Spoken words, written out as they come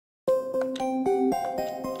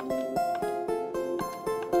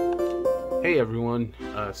Hey everyone,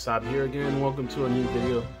 Saab here again. Welcome to a new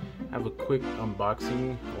video. I have a quick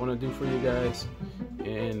unboxing I want to do for you guys,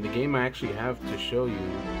 and the game I actually have to show you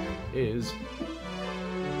is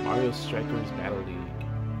Mario Strikers Battle League.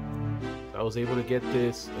 So I was able to get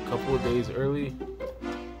this a couple of days early,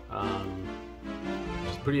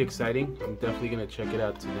 which is pretty exciting. I'm definitely going to check it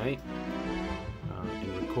out tonight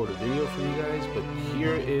and record a video for you guys, but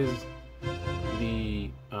here is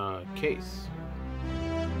the case.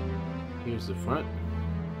 Here's the front.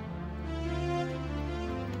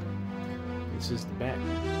 This is the back.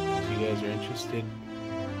 If you guys are interested,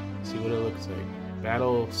 see what it looks like.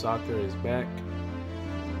 Battle Soccer is back.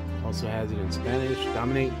 Also has it in Spanish.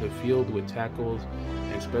 Dominate the field with tackles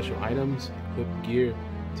and special items. Equip gear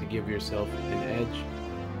to give yourself an edge.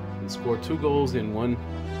 And score 2 goals in one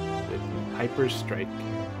with Hyper Strike.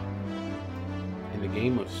 In the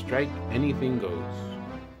game of Strike, anything goes.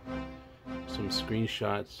 Some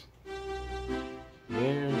screenshots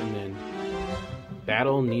there, and then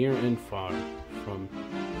battle near and far from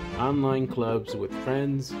online clubs with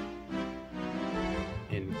friends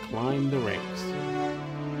and climb the ranks.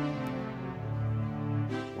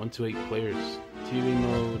 1 to 8 players, TV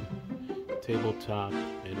mode, tabletop,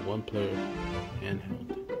 and 1 player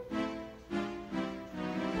handheld.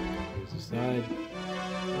 Here's the side.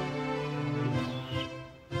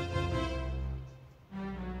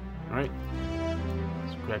 Alright,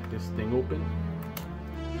 let's crack this thing open.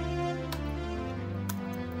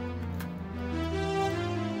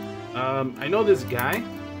 I know this guy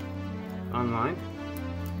online,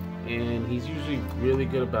 and he's usually really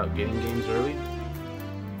good about getting games early.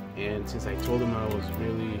 And since I told him I was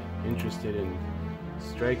really interested in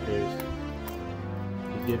Strikers,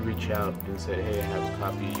 he did reach out and said, "Hey, I have a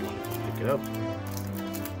copy. You want to pick it up?"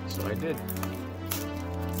 So I did.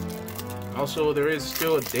 Also, there is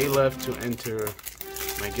still a day left to enter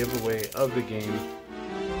my giveaway of the game.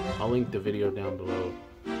 I'll link the video down below.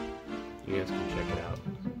 You guys can check it out.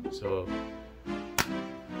 So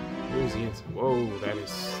here's the inside. Whoa, that is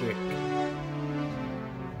sick.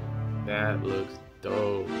 That looks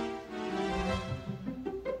dope.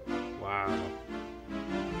 Wow.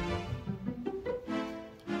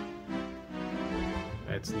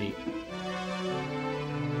 That's neat.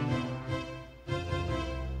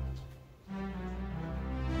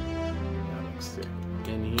 That looks sick.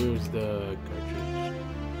 And here's the cartridge.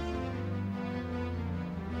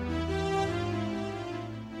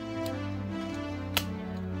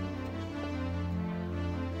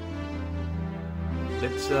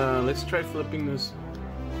 Let's try flipping this.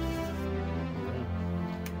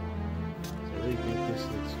 I really think this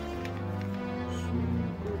looks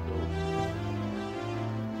super dope.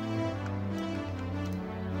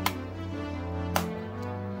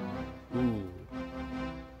 Ooh,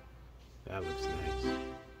 that looks nice.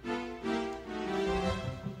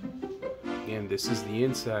 Again, this is the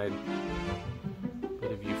inside,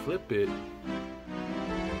 but if you flip it,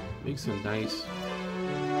 it makes a nice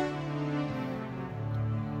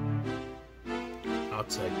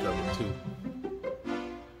outside cover too.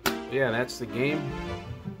 But yeah, that's the game.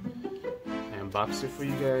 I unboxed it for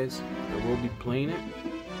you guys. I will be playing it.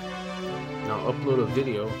 And I'll upload a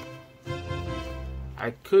video.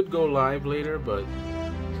 I could go live later, but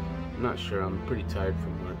I'm not sure. I'm pretty tired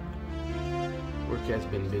from work. Work has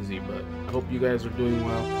been busy, but I hope you guys are doing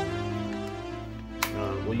well.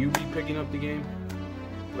 Will you be picking up the game?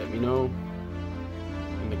 Let me know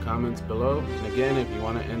in the comments below. And again, if you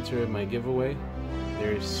want to enter my giveaway,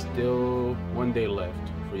 there's still 1 day left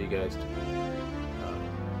for you guys to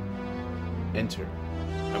enter.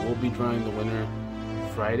 I will be drawing the winner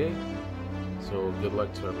Friday, so good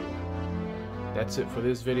luck to everyone. That's it for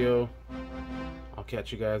this video. I'll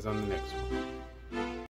catch you guys on the next one.